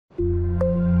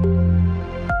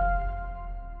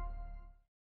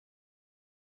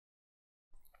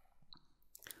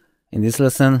In this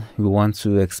lesson, we want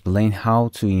to explain how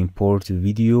to import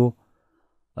video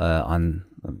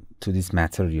to this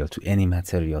material, to any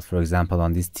material. For example,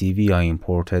 on this TV, I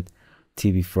imported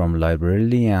TV from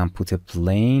library and put a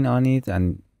plane on it,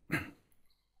 and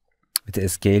with a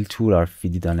scale tool, I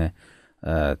fit it on a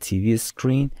TV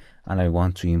screen, and I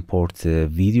want to import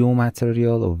video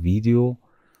material or video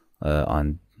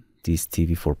on this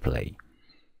TV for play.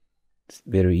 It's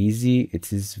very easy.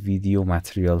 It is video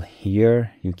material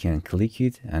here. You can click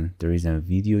it and there is a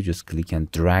video. Just click and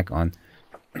drag on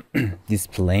this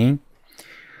plane.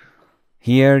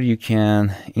 Here you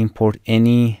can import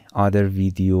any other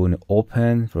video and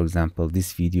open. For example,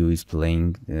 this video is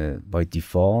playing by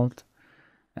default,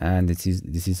 and this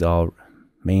is our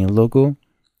main logo,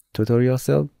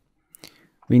 TutorialCells.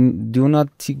 We do not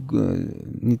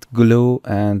need glow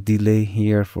and delay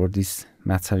here for this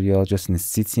material. Just in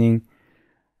setting,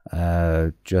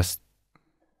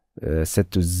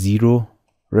 set to 0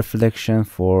 reflection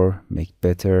for make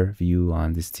better view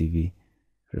on this TV.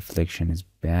 Reflection is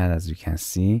bad, as you can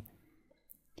see.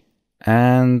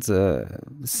 And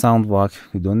sound block,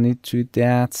 we don't need to do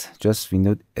that. Just we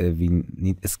need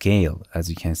a scale. As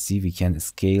you can see, we can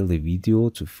scale the video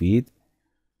to fit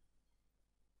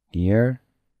here.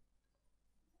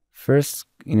 First,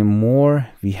 in more,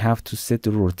 we have to set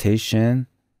the rotation.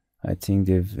 I think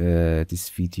this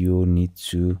video needs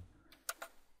to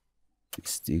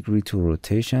 6 degree to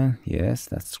rotation. Yes,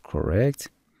 that's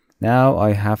correct. Now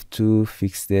I have to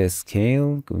fix the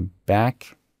scale. Going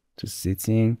back to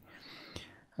setting.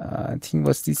 I think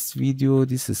what's this video?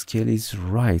 This scale is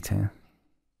right.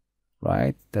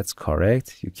 Right, that's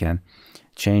correct. You can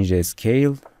change the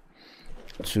scale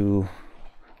to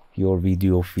your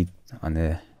video fit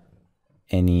on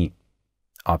any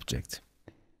object.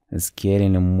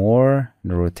 Scaling more,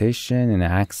 the rotation and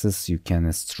axis, you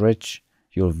can stretch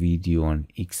your video on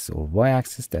X or Y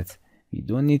axis. That we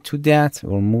don't need to that,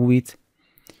 or move it.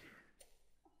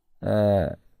 We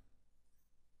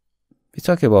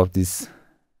talk about this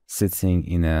setting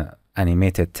in a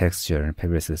animated texture and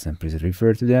previous lesson. Please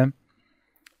refer to them.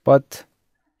 But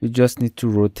we just need to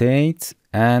rotate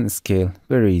and scale.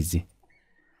 Very easy.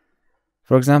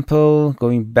 For example,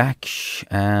 going back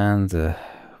and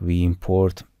we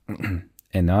import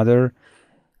another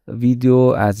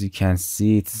video. As you can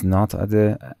see, it's not at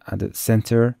the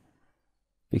center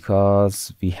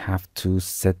because we have to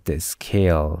set the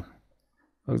scale.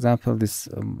 For example, this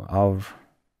our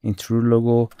intro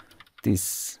logo,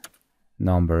 this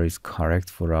number is correct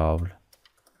for our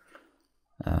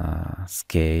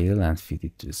scale and fit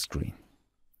it to the screen.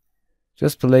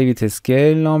 Just play with the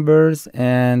scale numbers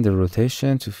and the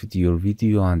rotation to fit your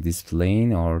video on this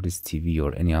plane or this TV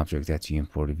or any object that you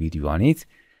import a video on it.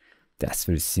 That's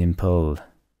very simple.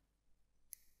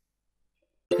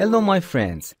 Hello my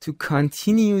friends, to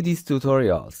continue these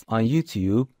tutorials on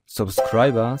YouTube,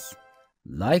 subscribe us,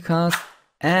 like us,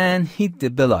 and hit the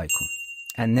bell icon.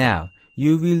 And now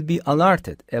you will be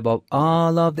alerted about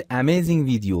all of the amazing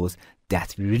videos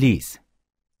that we release.